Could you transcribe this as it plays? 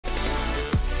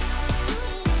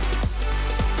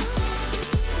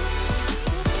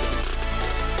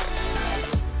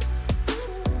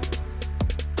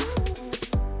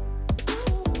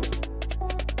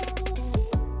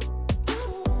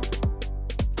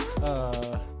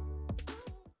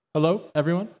Hello,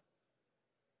 everyone.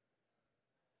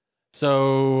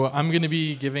 So I'm going to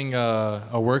be giving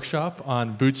a workshop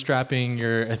on bootstrapping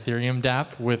your Ethereum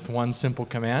dapp with one simple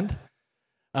command.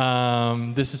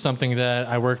 This is something that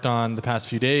I worked on the past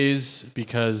few days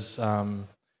because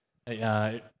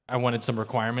I wanted some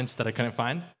requirements that I couldn't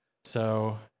find.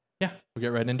 So yeah, we'll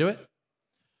get right into it.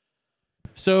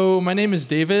 So my name is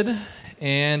David,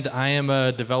 and I am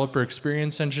a developer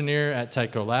experience engineer at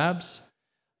Taiko Labs.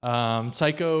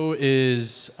 Taiko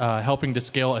is helping to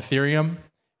scale Ethereum.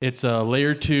 It's a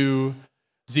layer 2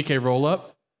 ZK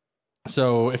rollup.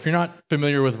 So if you're not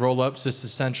familiar with rollups, it's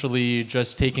essentially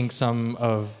just taking some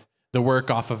of the work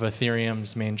off of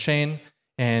Ethereum's main chain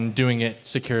and doing it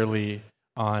securely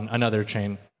on another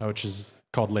chain, which is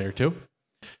called layer 2.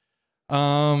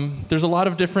 There's a lot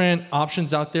of different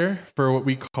options out there for what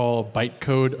we call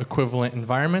bytecode equivalent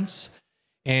environments.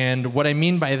 And what I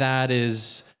mean by that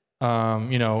is,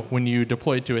 when you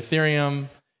deploy to Ethereum,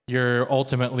 you're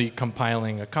ultimately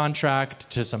compiling a contract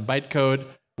to some bytecode,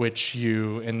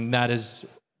 and that is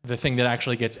the thing that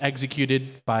actually gets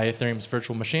executed by Ethereum's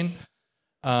virtual machine.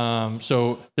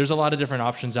 So there's a lot of different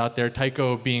options out there,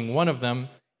 Taiko being one of them,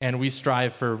 and we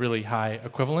strive for really high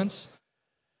equivalence.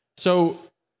 So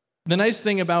the nice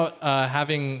thing about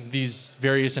having these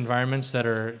various environments that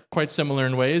are quite similar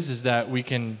in ways is that we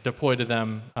can deploy to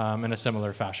them in a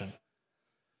similar fashion.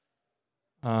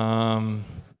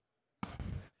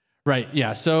 Right,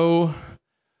 yeah, so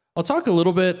I'll talk a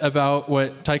little bit about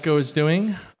what Taiko is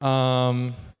doing.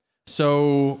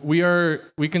 So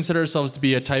we consider ourselves to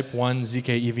be a type 1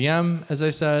 ZK EVM, as I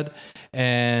said,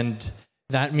 and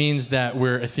that means that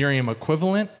we're Ethereum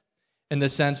equivalent in the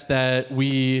sense that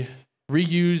we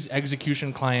reuse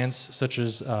execution clients such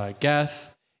as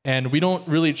Geth, and we don't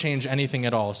really change anything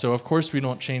at all. So of course we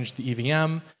don't change the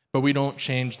EVM, but we don't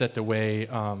change that the way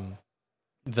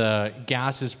the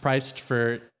gas is priced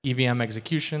for EVM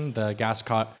execution, the gas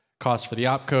cost for the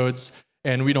opcodes,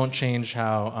 and we don't change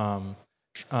how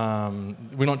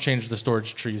we don't change the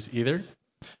storage trees either.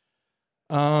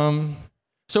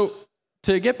 So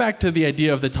to get back to the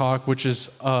idea of the talk, which is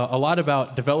a lot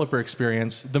about developer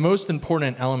experience, the most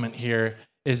important element here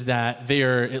is that they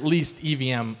are at least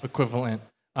EVM equivalent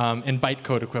and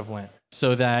bytecode equivalent,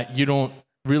 so that you don't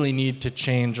really need to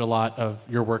change a lot of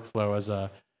your workflow as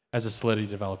a Solidity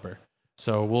developer.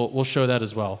 So we'll show that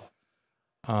as well.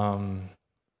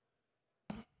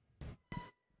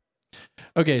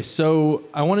 Okay, so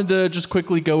I wanted to just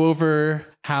quickly go over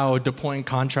how deploying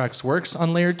contracts works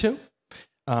on layer 2,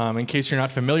 in case you're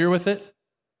not familiar with it.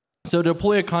 So to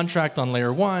deploy a contract on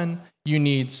layer 1, you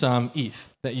need some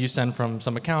ETH that you send from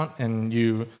some account, and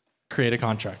you create a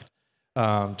contract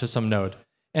to some node.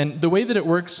 And the way that it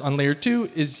works on layer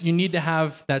 2 is you need to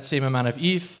have that same amount of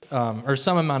ETH, or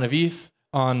some amount of ETH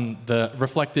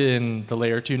reflected in the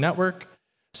layer 2 network.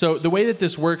 So the way that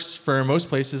this works for most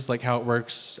places, like how it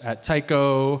works at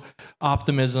Taiko,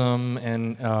 Optimism,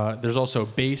 and there's also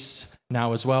Base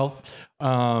now as well,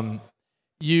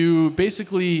 you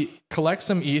basically collect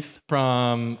some ETH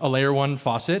from a layer 1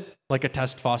 faucet, like a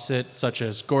test faucet such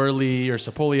as Goerli or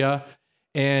Sepolia,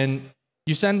 and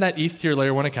you send that ETH to your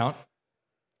layer 1 account.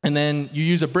 And then you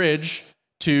use a bridge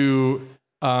to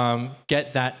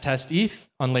get that test ETH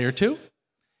on layer 2.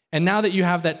 And now that you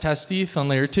have that test ETH on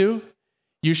layer 2,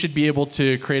 you should be able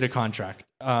to create a contract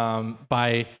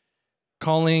by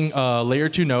calling a layer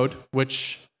 2 node,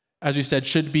 which, as we said,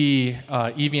 should be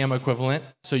EVM equivalent.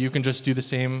 So you can just do the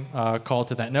same call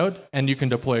to that node, and you can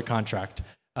deploy a contract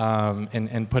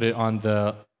and put it on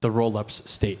the rollups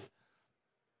state.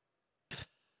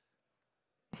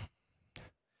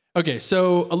 Okay,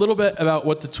 so a little bit about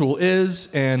what the tool is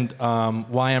and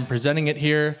why I'm presenting it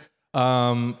here.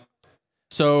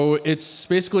 So it's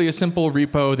basically a simple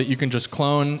repo that you can just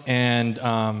clone, and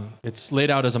it's laid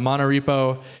out as a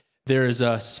monorepo. There's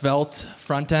a svelte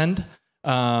front end,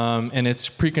 and it's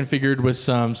pre-configured with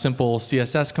some simple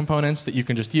CSS components that you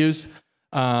can just use.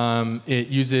 It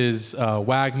uses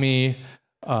WAGMI,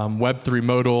 Web3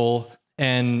 modal,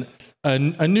 and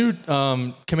a new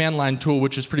command line tool,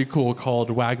 which is pretty cool, called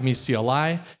WAGMI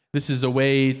CLI. This is a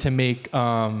way to make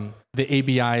the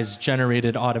ABIs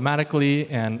generated automatically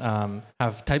and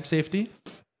have type safety.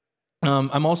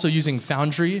 I'm also using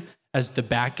Foundry as the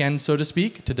back end, so to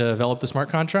speak, to develop the smart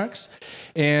contracts,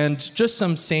 and just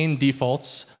some sane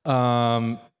defaults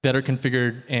that are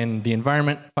configured in the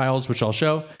environment files, which I'll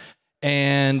show.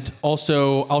 And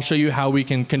also, I'll show you how we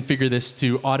can configure this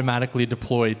to automatically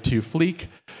deploy to Fleek,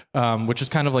 which is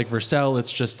kind of like Vercel.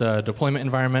 It's just a deployment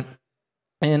environment.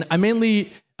 And I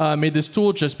mainly made this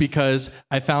tool just because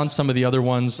I found some of the other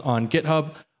ones on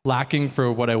GitHub lacking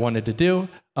for what I wanted to do.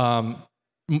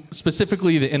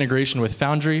 Specifically, the integration with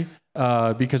Foundry,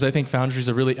 because I think Foundry is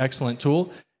a really excellent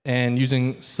tool, and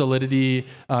using Solidity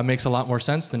makes a lot more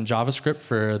sense than JavaScript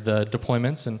for the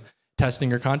deployments and testing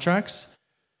your contracts.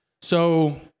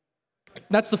 So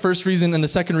that's the first reason. And the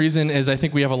second reason is I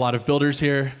think we have a lot of builders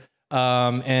here.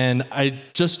 And I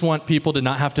just want people to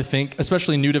not have to think,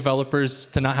 especially new developers,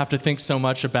 to not have to think so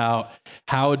much about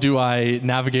how do I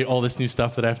navigate all this new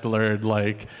stuff that I have to learn,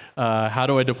 like how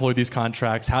do I deploy these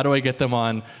contracts, how do I get them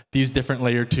on these different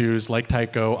layer 2s like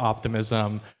Taiko,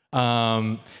 Optimism,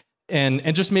 and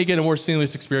just make it a more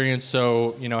seamless experience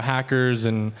so hackers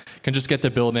can just get to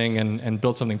building and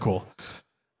build something cool.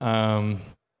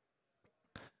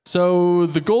 So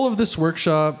the goal of this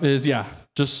workshop is,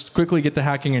 just quickly get to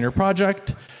hacking in your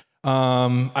project.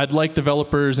 I'd like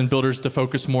developers and builders to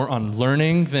focus more on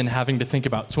learning than having to think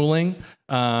about tooling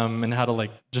and how to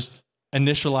just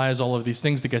initialize all of these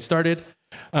things to get started,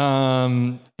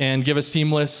 and give a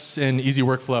seamless and easy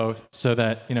workflow so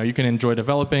that you can enjoy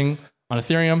developing on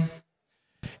Ethereum.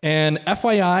 And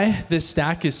FYI, this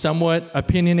stack is somewhat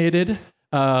opinionated.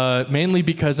 Mainly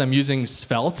because I'm using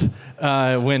svelte,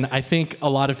 when I think a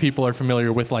lot of people are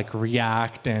familiar with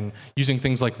React and using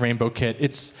things like Rainbow Kit.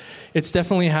 It's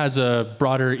definitely has a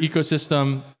broader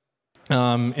ecosystem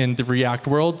in the React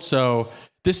world, so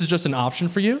this is just an option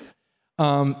for you.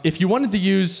 If you wanted to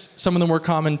use some of the more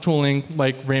common tooling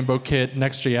like Rainbow Kit,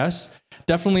 Next.js,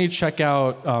 definitely check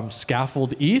out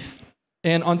Scaffold ETH.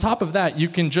 And on top of that, you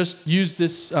can just use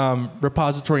this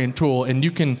repository and tool, and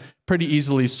you can pretty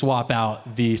easily swap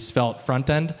out the Svelte front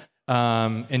end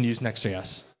and use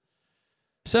Next.js.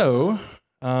 So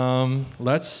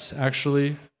let's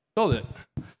actually build it.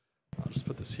 I'll just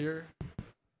put this here.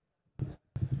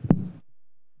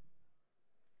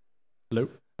 Hello?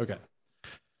 Okay.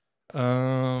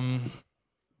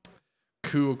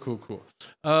 Cool.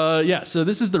 Yeah, so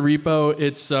this is the repo.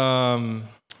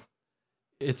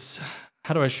 It's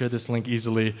how do I share this link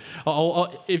easily?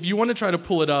 If you want to try to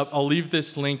pull it up, I'll leave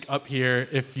this link up here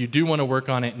if you do want to work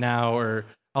on it now, or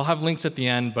I'll have links at the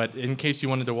end, but in case you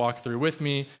wanted to walk through with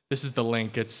me, this is the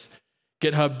link. It's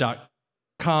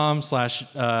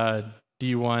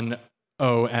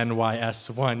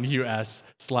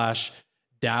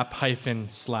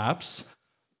github.com/d1onys1us/dapp-slaps.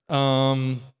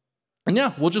 And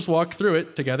yeah, we'll just walk through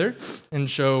it together and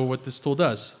show what this tool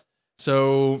does.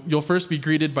 So you'll first be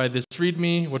greeted by this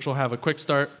README, which will have a quick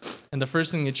start. And the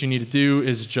first thing that you need to do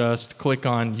is just click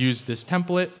on Use this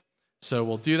template. So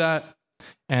we'll do that.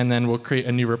 And then we'll create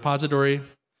a new repository.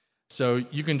 So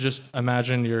you can just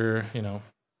imagine you're,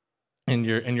 in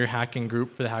your hacking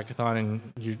group for the hackathon, and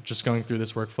you're just going through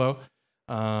this workflow.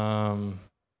 I'll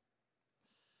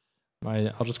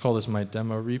just call this my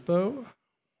demo repo.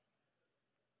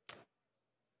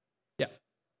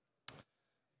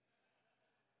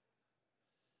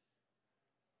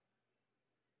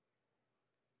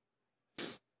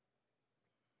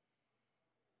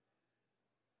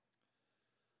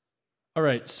 All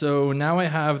right, so now I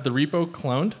have the repo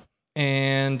cloned,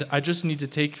 and I just need to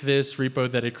take this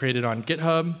repo that I created on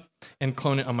GitHub and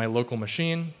clone it on my local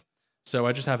machine. So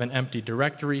I just have an empty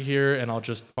directory here, and I'll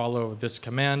just follow this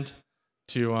command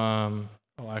to,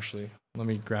 actually, let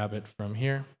me grab it from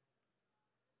here.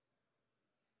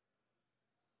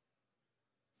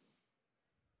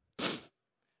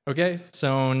 Okay,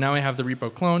 so now I have the repo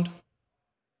cloned.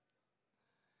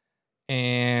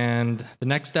 And the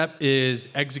next step is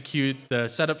execute the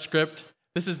setup script.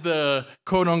 This is the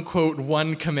quote-unquote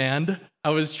one command. I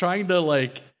was trying to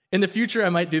in the future, I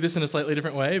might do this in a slightly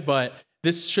different way, but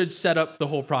this should set up the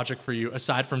whole project for you,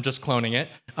 aside from just cloning it.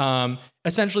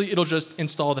 Essentially, it'll just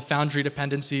install the Foundry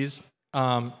dependencies,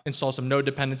 install some node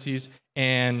dependencies,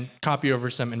 and copy over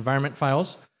some environment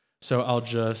files. So I'll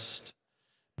just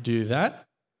do that.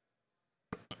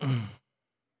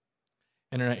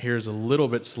 Internet here is a little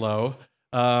bit slow.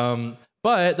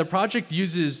 But the project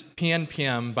uses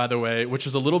PNPM, by the way, which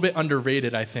is a little bit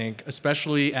underrated, I think,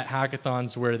 especially at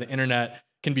hackathons where the internet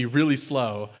can be really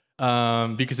slow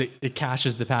because it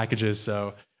caches the packages.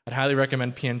 So I'd highly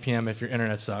recommend PNPM if your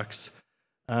internet sucks.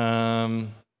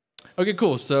 Okay,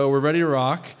 cool. So we're ready to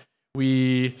rock.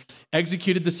 We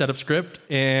executed the setup script.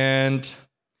 And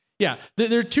yeah,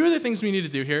 there are two other things we need to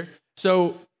do here.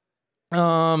 So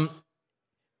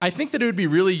I think that it would be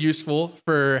really useful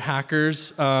for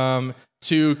hackers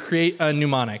to create a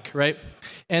mnemonic, right?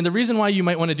 And the reason why you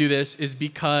might want to do this is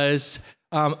because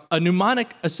A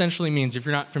mnemonic essentially means, if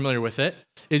you're not familiar with it,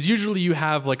 is usually you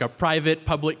have like a private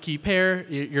public key pair.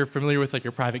 You're familiar with like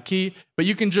your private key, but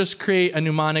you can just create a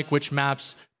mnemonic which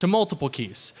maps to multiple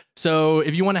keys. So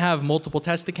if you want to have multiple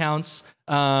test accounts,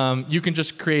 you can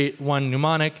just create one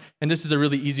mnemonic, and this is a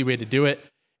really easy way to do it.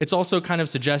 It's also kind of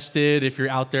suggested if you're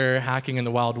out there hacking in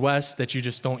the Wild West that you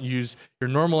just don't use your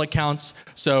normal accounts.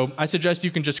 So I suggest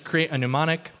you can just create a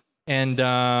mnemonic, and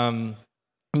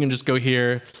you can just go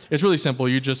here. It's really simple.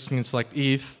 You just can select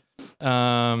ETH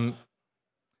and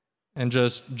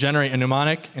just generate a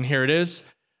mnemonic, and here it is.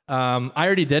 I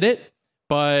already did it,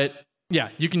 but yeah,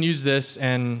 you can use this,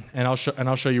 and I'll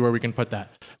show you where we can put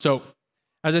that. So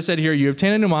as I said here, you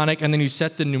obtain a mnemonic, and then you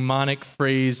set the mnemonic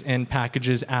phrase in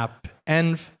packages app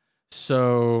env.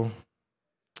 So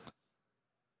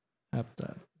app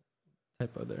that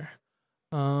typo there.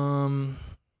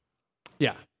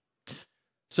 Yeah.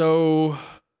 So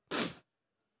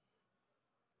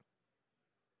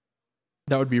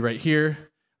that would be right here.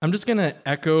 I'm just gonna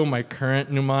echo my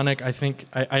current mnemonic. I think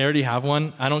I already have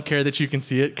one. I don't care that you can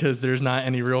see it because there's not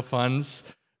any real funds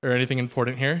or anything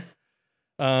important here.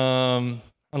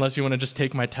 Unless you want to just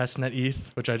take my testnet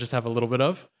ETH, which I just have a little bit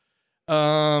of.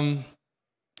 So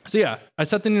yeah, I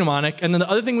set the mnemonic, and then the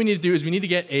other thing we need to do is we need to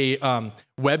get a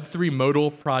Web3 modal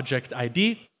project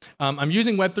ID. I'm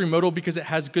using Web3 modal because it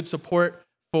has good support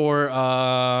for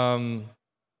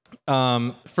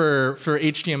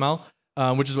HTML,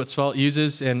 which is what Svelte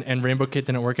uses, and RainbowKit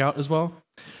didn't work out as well.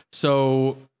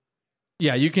 So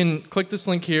yeah, you can click this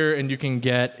link here, and you can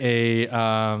get a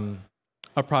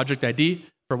project ID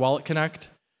for Wallet Connect.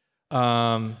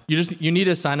 You need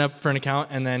to sign up for an account,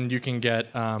 and then you can get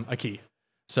a key.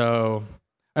 So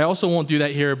I also won't do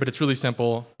that here, but it's really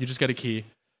simple. You just get a key.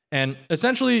 And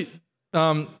essentially,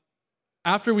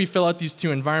 after we fill out these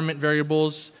two environment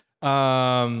variables,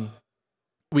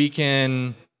 we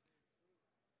can...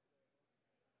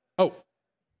 Oh,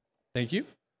 thank you.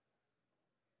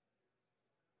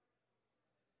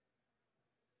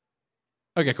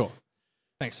 Okay, cool.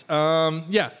 Thanks.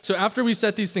 Yeah, so after we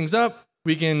set these things up,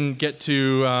 we can get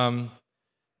to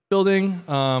building.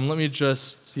 Let me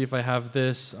just see if I have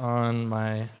this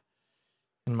on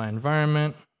in my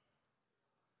environment.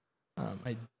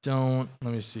 I don't.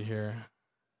 Let me see here.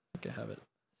 I think I have it.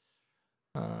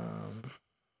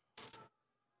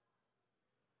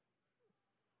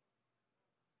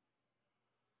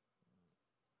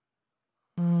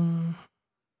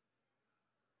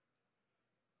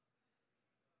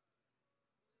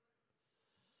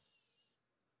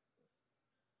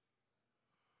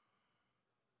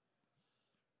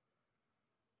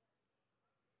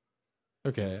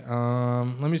 Okay,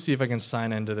 let me see if I can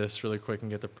sign into this really quick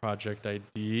and get the project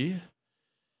ID.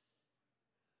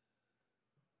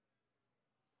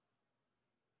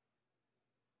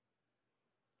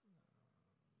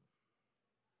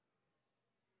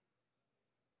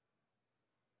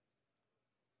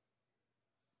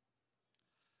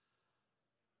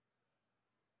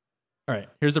 All right,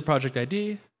 here's the project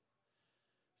ID.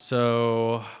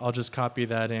 So I'll just copy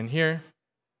that in here.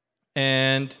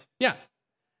 And yeah.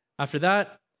 After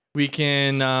that, we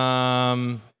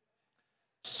can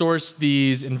source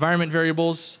these environment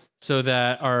variables so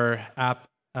that our app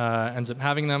ends up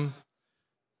having them.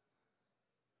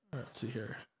 All right, let's see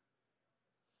here.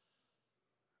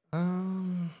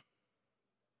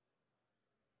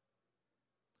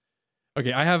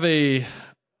 Okay, I have I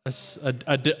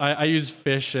use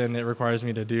fish, and it requires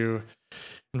me to do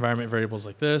environment variables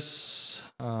like this.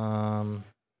 Let's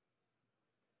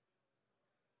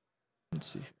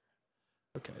see.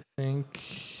 Okay, I think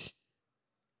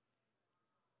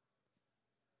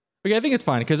it's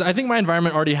fine because I think my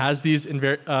environment already has these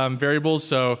variables,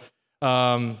 so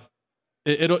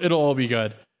it'll all be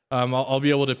good. I'll be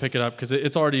able to pick it up because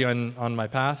it's already on my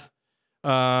path.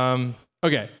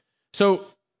 Okay, so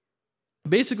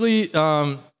basically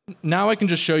now I can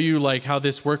just show you like how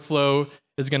this workflow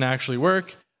is going to actually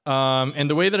work. And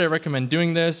the way that I recommend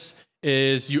doing this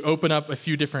is you open up a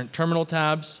few different terminal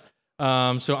tabs.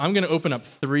 So I'm going to open up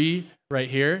 3 right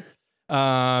here.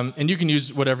 And you can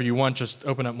use whatever you want, just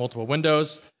open up multiple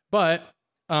windows. But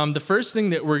the first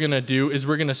thing that we're going to do is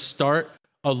we're going to start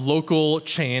a local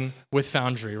chain with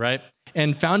Foundry, right?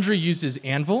 And Foundry uses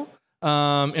Anvil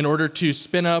in order to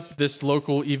spin up this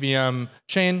local EVM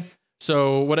chain.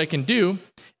 So what I can do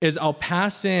is I'll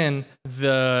pass in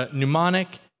the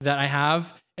mnemonic that I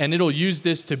have, and it'll use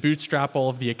this to bootstrap all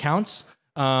of the accounts.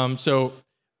 So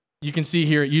you can see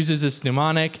here it uses this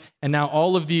mnemonic, and now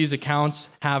all of these accounts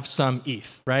have some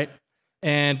ETH, right?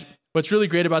 And what's really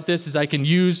great about this is I can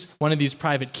use one of these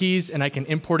private keys, and I can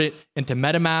import it into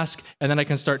MetaMask, and then I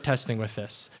can start testing with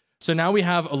this. So now we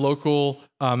have a local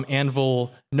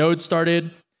Anvil node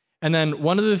started. And then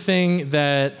one other thing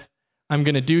that I'm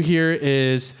going to do here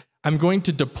is I'm going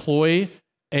to deploy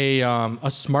a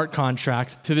smart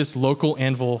contract to this local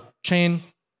Anvil chain.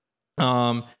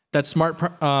 That smart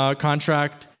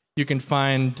contract you can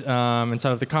find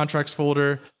inside of the contracts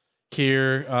folder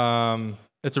here.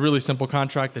 It's a really simple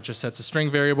contract that just sets a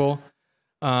string variable.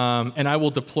 And I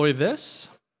will deploy this.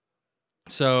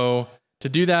 So to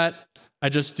do that, I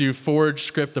just do forward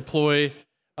script deploy,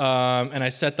 and I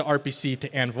set the RPC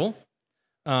to Anvil.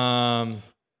 And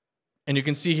you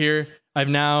can see here, I've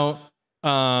now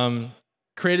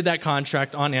created that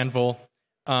contract on Anvil.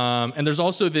 And there's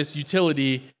also this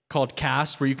utility called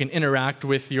cast where you can interact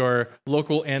with your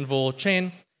local Anvil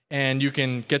chain and you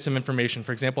can get some information.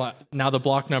 For example, now the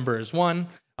block number is 1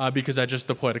 because I just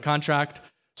deployed a contract.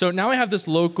 So now I have this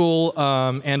local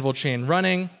Anvil chain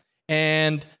running,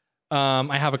 and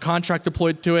I have a contract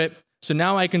deployed to it. So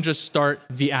now I can just start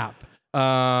the app,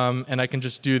 and I can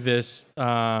just do this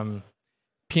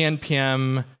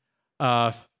pnpm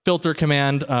filter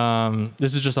command.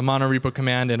 This is just a monorepo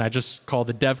command, and I just call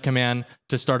the dev command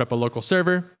to start up a local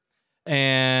server.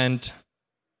 And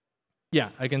yeah,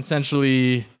 I can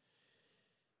essentially,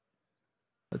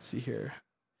 let's see here.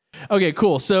 Okay,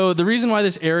 cool. So the reason why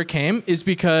this error came is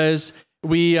because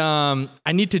I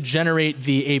need to generate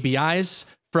the ABIs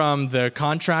from the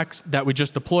contracts that we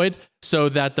just deployed so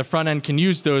that the front end can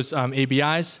use those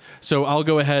ABIs. So I'll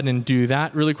go ahead and do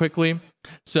that really quickly.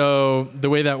 So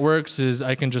the way that works is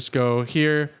I can just go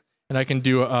here and I can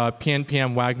do a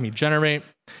pnpm wagme generate.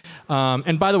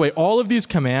 And by the way, all of these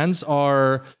commands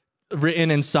are written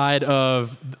inside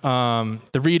of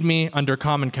the README under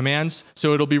common commands.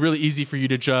 So it'll be really easy for you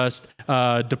to just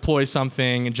deploy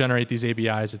something and generate these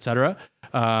ABIs, etc.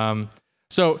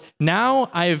 So now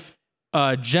I've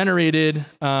generated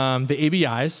the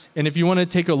ABIs. And if you want to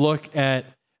take a look at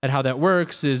how that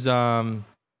works is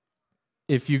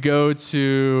if you go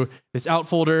to this out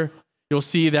folder, you'll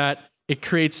see that it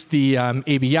creates the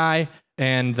ABI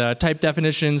and the type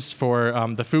definitions for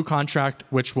the foo contract,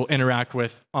 which we'll interact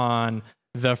with on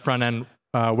the front-end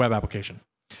web application.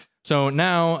 So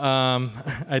now,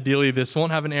 ideally, this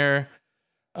won't have an error.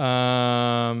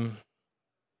 All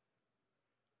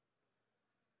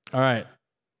right.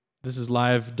 This is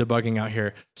live debugging out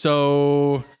here.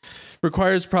 So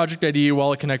requires project ID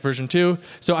wallet connect version 2.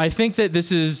 So I think that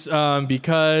this is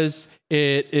because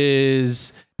it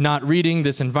is not reading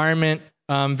this environment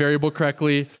variable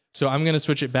correctly. So I'm going to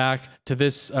switch it back to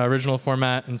this original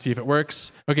format and see if it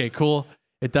works. Okay, cool.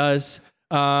 It does.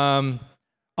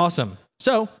 Awesome.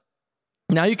 So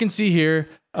now you can see here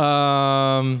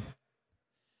that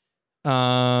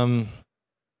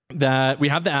we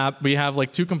have the app. We have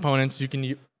like 2 components. You can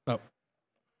use.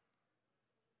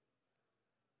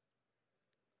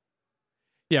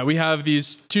 Yeah, we have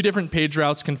these 2 different page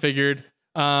routes configured,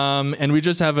 and we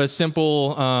just have a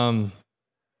simple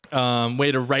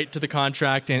way to write to the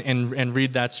contract and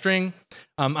read that string.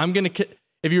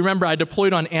 If you remember, I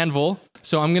deployed on Anvil,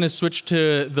 so I'm going to switch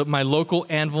to my local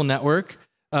Anvil network,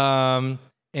 and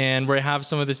where I have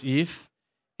some of this ETH.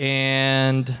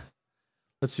 And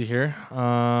let's see here.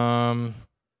 And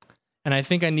I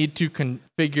think I need to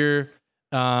configure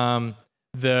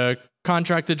the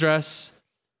contract address.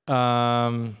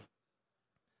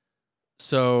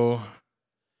 So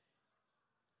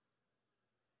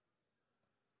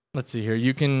let's see here.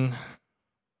 You can,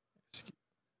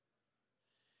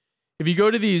 if you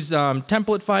go to these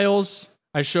template files,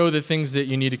 I show the things that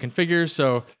you need to configure.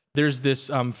 So there's this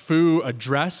foo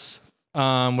address,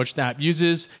 which the app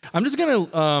uses. I'm just going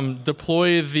to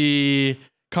deploy the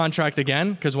contract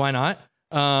again, because why not?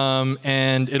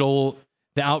 And the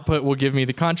output will give me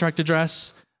the contract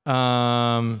address.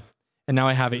 And now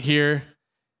I have it here.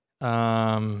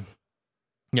 Yeah,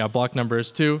 block number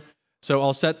is 2. So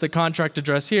I'll set the contract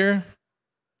address here.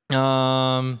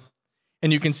 And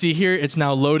you can see here, it's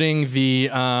now loading the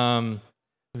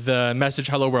message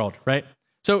hello world, right?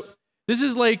 So this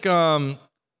is like a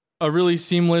really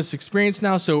seamless experience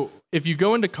now. So if you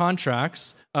go into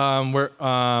contracts, where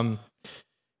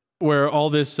all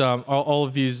this, all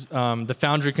of these, the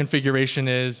foundry configuration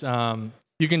is,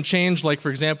 you can change, like for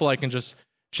example, I can just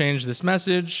change this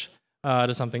message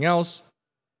to something else,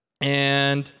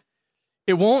 and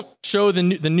it won't show the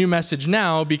new message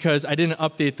now because I didn't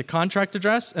update the contract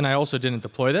address and I also didn't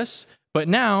deploy this. But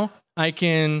now I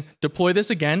can deploy this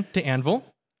again to Anvil,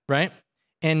 right?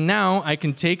 And now I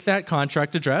can take that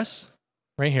contract address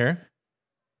right here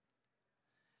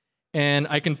and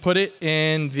I can put it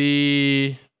in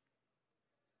the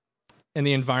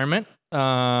environment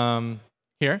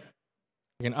here.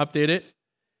 I can update it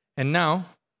And now,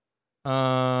 did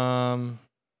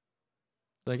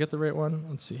I get the right one?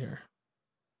 Let's see here.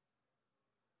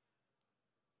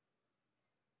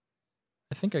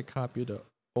 I think I copied an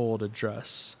old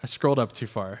address. I scrolled up too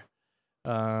far.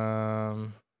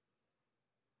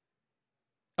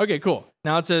 Okay, cool.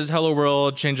 Now it says, hello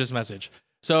world, change this message.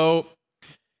 So,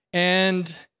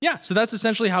 and yeah, so that's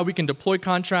essentially how we can deploy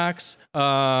contracts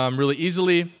really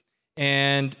easily.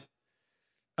 And,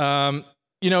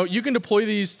 you know, you can deploy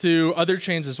these to other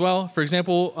chains as well. For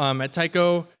example, at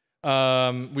Taiko,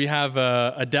 we have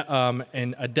a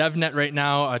DevNet right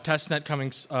now, a testnet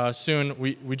coming soon.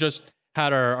 We just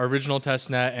had our original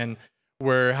testnet, and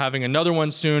we're having another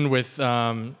one soon with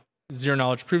zero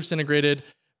knowledge proofs integrated.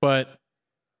 But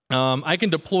I can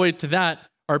deploy to that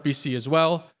RPC as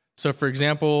well. So for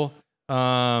example,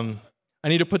 I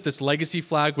need to put this legacy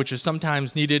flag, which is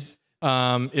sometimes needed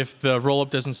if the rollup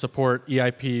doesn't support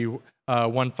EIP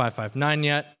 1559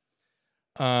 yet.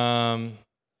 So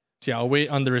yeah, I'll wait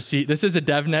on the receipt. This is a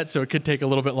DevNet, so it could take a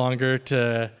little bit longer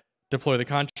to deploy the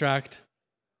contract.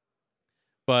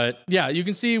 But yeah, you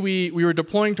can see we were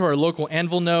deploying to our local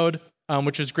Anvil node,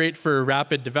 which is great for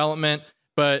rapid development.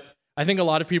 But I think a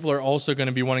lot of people are also going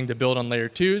to be wanting to build on layer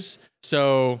 2s.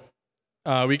 So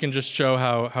we can just show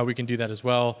how we can do that as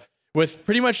well, with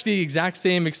pretty much the exact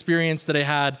same experience that I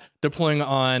had deploying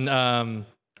on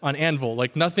Anvil.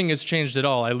 Like nothing has changed at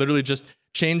all. I literally just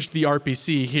changed the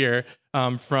RPC here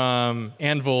from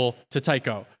Anvil to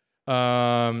Taiko.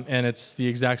 And it's the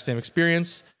exact same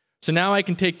experience. So now I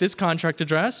can take this contract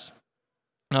address.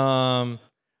 I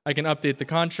can update the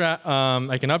contract.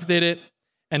 I can update it.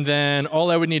 And then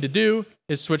all I would need to do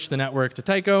is switch the network to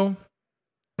Taiko.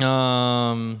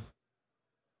 And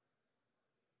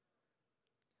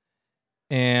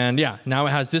yeah, now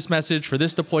it has this message for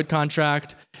this deployed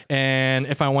contract. And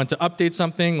if I want to update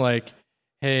something like,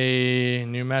 hey,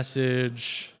 new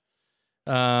message,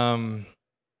 yeah,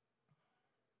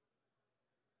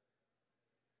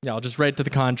 I'll just write to the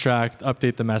contract,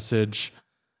 update the message.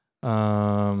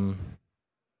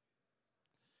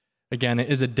 Again, it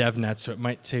is a DevNet, so it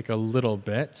might take a little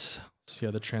bit. See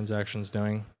how the transaction's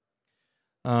doing.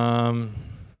 Yeah,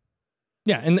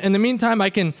 in the meantime, I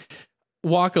can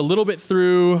walk a little bit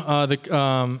through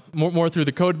more through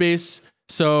the code base.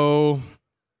 So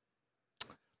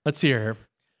let's see here.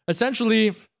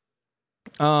 Essentially,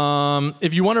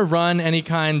 if you want to run any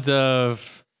kind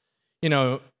of, you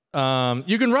know,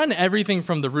 you can run everything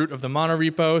from the root of the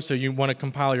monorepo. So you want to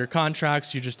compile your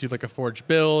contracts, you just do like a forge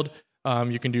build.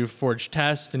 You can do forge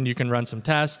test, and you can run some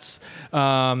tests.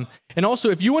 And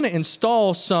also, if you want to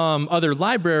install some other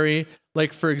library,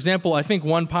 like for example, I think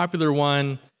one popular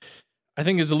one, I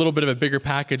think is a little bit of a bigger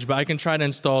package, but I can try to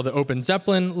install the Open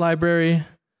Zeppelin library.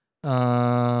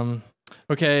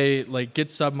 Okay, like Git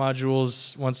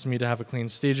submodules wants me to have a clean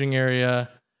staging area.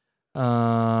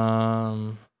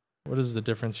 What is the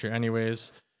difference here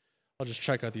anyways? I'll just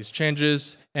check out these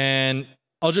changes, and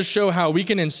I'll just show how we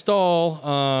can install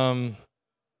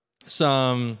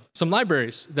some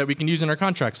libraries that we can use in our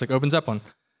contracts, like Open Zeppelin.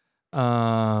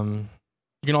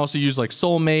 You can also use like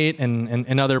Soulmate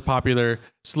and other popular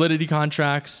Solidity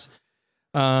contracts.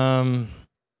 Yeah.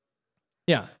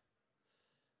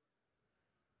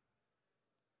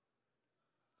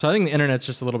 So I think the internet's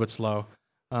just a little bit slow.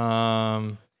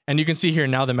 And you can see here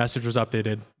now the message was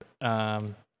updated.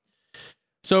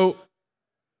 So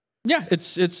yeah,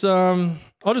 it's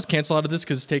I'll just cancel out of this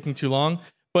because it's taking too long.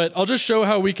 But I'll just show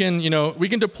how we can, we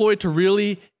can deploy to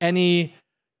really any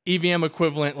EVM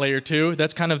equivalent layer 2.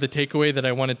 That's kind of the takeaway that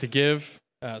I wanted to give.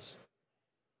 For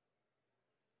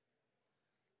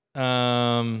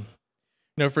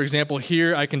example,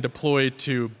 here I can deploy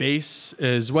to base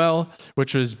as well,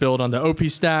 which was built on the OP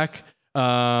stack.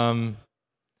 And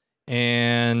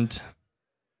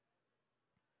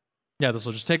yeah, this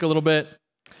will just take a little bit.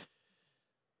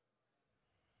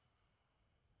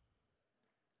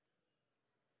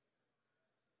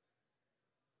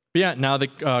 But yeah, now the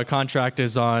contract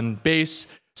is on base.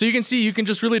 So you can see you can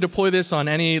just really deploy this on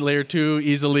any layer 2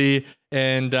 easily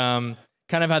and kind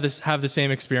of have the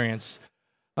same experience.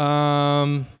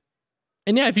 And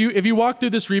yeah, if you walk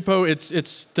through this repo,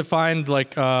 it's defined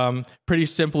like pretty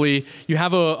simply. You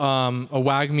have a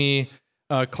WAGMI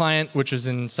client, which is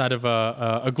inside of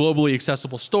a globally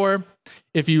accessible store.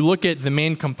 If you look at the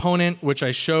main component, which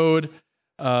I showed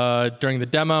during the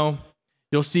demo,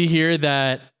 you'll see here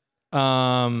that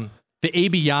the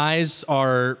ABIs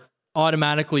are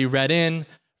automatically read in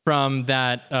from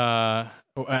that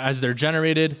as they're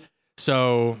generated.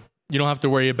 So you don't have to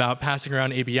worry about passing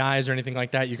around ABIs or anything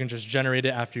like that. You can just generate it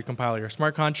after you compile your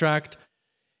smart contract.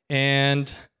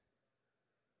 And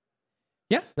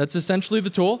yeah, that's essentially the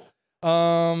tool.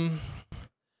 The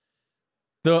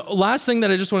last thing that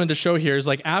I just wanted to show here is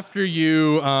like after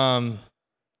you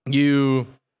do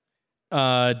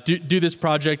this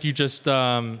project, you just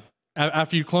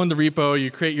after you clone the repo,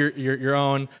 you create your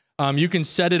own. You can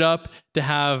set it up to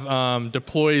have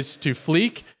deploys to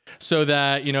Fleek, so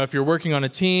that if you're working on a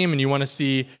team and you want to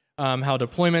see how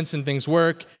deployments and things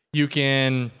work, you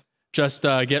can just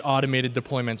get automated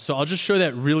deployments. So I'll just show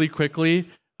that really quickly.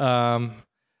 I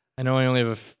know I only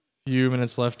have a few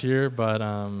minutes left here, but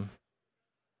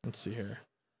let's see here.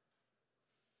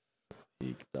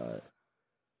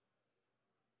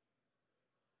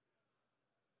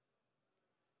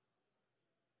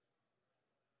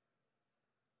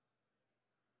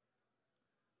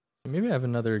 Maybe I have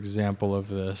another example of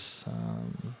this.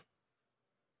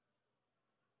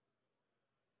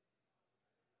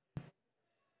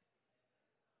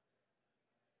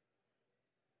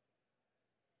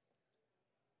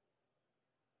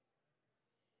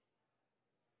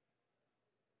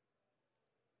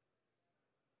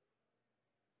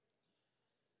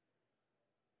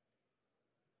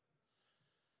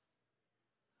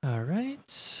 All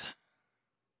right.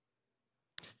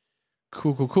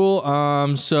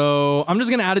 Cool. So I'm just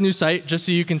going to add a new site just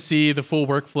so you can see the full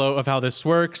workflow of how this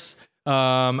works.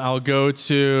 I'll go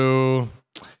to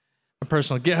my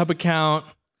personal GitHub account.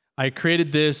 I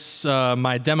created this,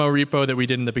 my demo repo that we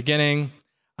did in the beginning.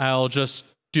 I'll just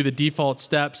do the default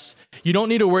steps. You don't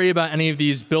need to worry about any of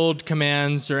these build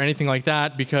commands or anything like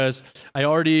that because I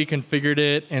already configured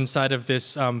it inside of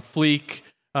this Fleek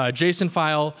JSON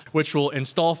file, which will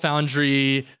install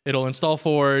Foundry, it'll install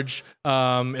Forge,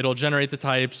 it'll generate the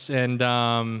types, and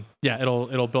yeah,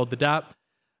 it'll build the dapp.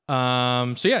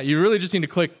 So yeah, you really just need to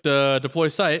click the deploy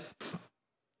site.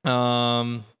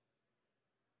 And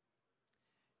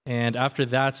after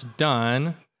that's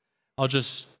done, I'll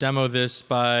just demo this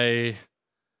by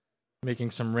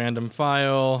making some random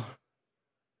file.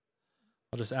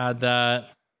 I'll just add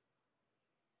that.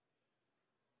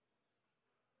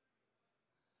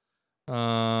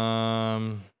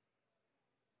 And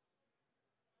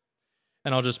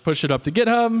I'll just push it up to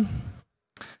GitHub.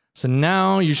 So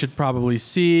now you should probably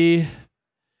see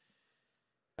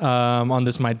on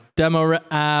this my demo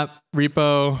app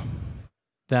repo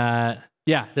that,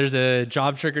 yeah, there's a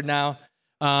job triggered now.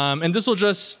 And this will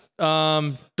just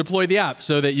deploy the app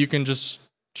so that you can just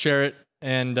share it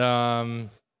and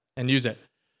use it.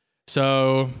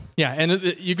 So yeah, and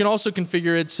you can also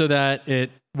configure it so that it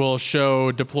will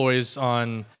show deploys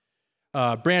on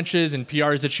branches and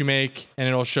PRs that you make, and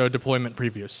it'll show deployment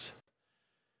previews.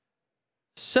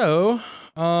 So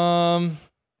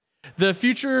the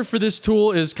future for this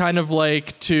tool is kind of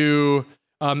like to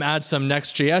add some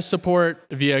Next.js support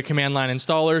via command line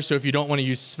installer. So if you don't want to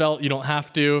use Svelte, you don't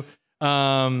have to.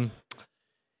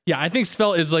 Yeah, I think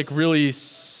Svelte is like really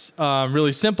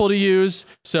simple to use,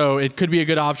 so it could be a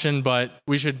good option, but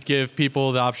we should give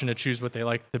people the option to choose what they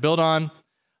like to build on.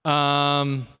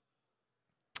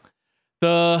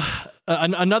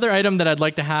 Another item that I'd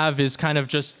like to have is kind of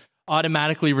just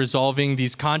automatically resolving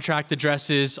these contract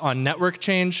addresses on network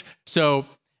change. So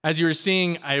as you were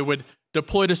seeing, I would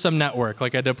deploy to some network,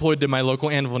 like I deployed to my local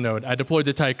Anvil node, I deployed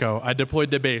to Taiko, I deployed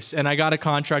to base, and I got a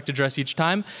contract address each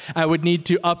time. I would need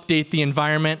to update the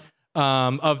environment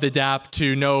of the dapp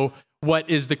to know what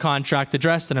is the contract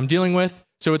address that I'm dealing with.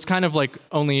 So it's kind of like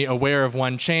only aware of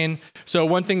one chain. So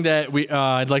one thing that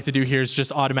I'd like to do here is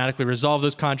just automatically resolve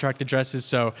those contract addresses.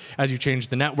 So as you change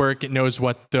the network, it knows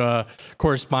what the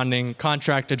corresponding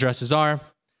contract addresses are.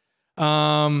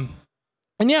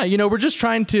 And yeah, we're just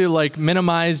trying to like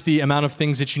minimize the amount of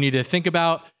things that you need to think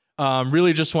about.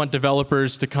 Really just want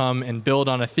developers to come and build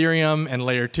on Ethereum and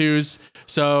layer 2s.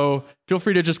 So feel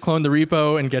free to just clone the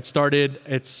repo and get started.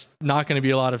 It's not going to be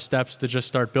a lot of steps to just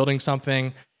start building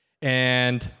something.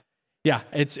 And yeah,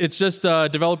 it's just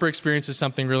developer experience is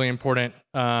something really important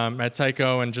at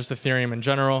Taiko and just Ethereum in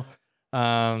general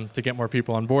to get more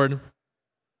people on board.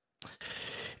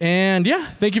 And yeah,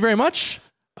 thank you very much.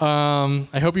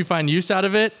 I hope you find use out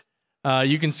of it.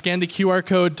 You can scan the QR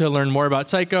code to learn more about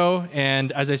Taiko.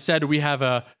 And as I said, we have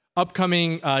a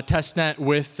upcoming testnet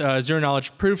with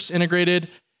zero-knowledge proofs integrated.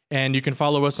 And you can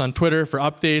follow us on Twitter for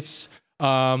updates.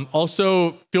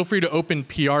 Also, feel free to open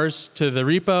PRs to the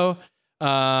repo.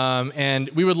 And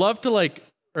we would love to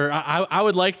I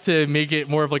would like to make it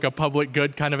more of like a public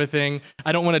good kind of a thing.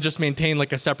 I don't want to just maintain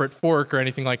like a separate fork or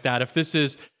anything like that. If this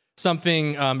is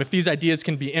something, if these ideas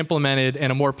can be implemented in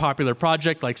a more popular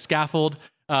project like Scaffold,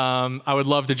 I would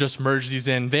love to just merge these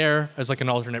in there as like an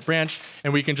alternate branch,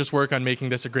 and we can just work on making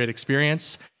this a great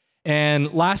experience.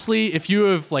 And lastly, if you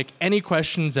have like any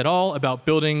questions at all about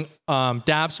building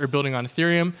dApps or building on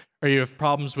Ethereum, or you have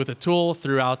problems with a tool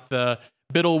throughout the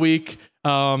buidl week,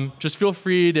 just feel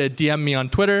free to DM me on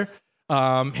Twitter,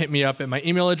 hit me up at my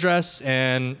email address,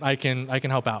 and I can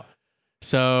help out.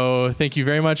 So thank you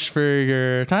very much for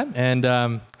your time, and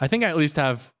I think I at least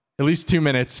have 2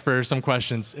 minutes for some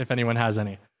questions if anyone has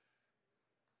any.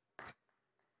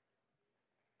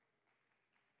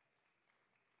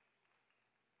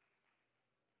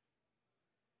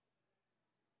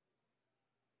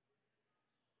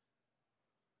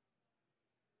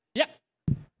 Yeah.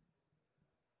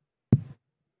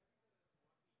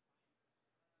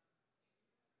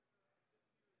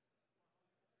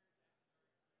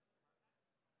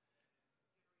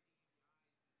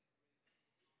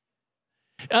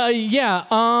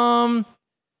 Yeah.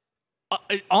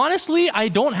 Honestly, I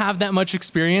don't have that much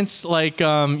experience like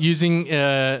using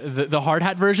the hard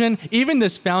hat version. Even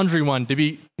this foundry one, to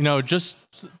be just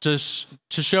to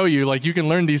show you, like you can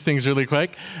learn these things really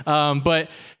quick. But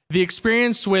the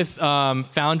experience with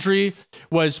foundry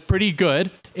was pretty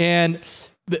good, and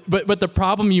but the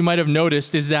problem you might have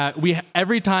noticed is that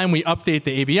every time we update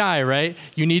the ABI, right,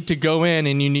 you need to go in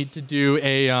and you need to do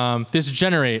a this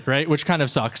generate, right, which kind of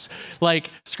sucks. Like,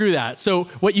 screw that. So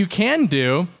what you can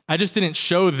do, I just didn't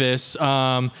show this,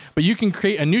 but you can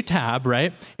create a new tab,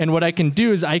 right? And what I can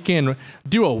do is I can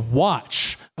do a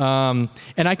watch. And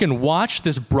I can watch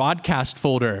this broadcast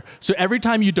folder. So every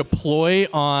time you deploy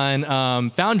on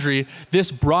Foundry, this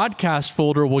broadcast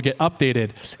folder will get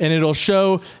updated, and it'll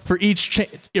show for each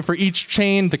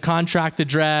chain the contract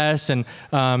address and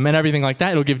everything like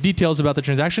that. It'll give details about the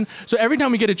transaction. So every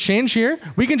time we get a change here,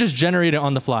 we can just generate it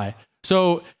on the fly.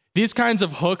 So these kinds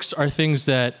of hooks are things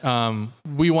that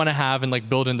we want to have and like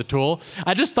build in the tool.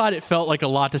 I just thought it felt like a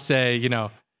lot to say,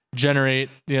 generate,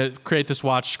 create this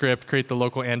watch script, create the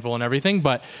local anvil and everything.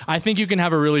 But I think you can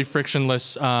have a really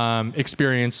frictionless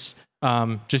experience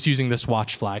just using this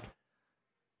watch flag.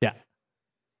 Yeah.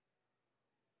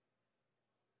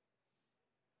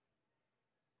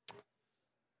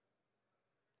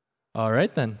 All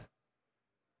right, then.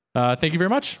 Thank you very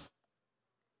much.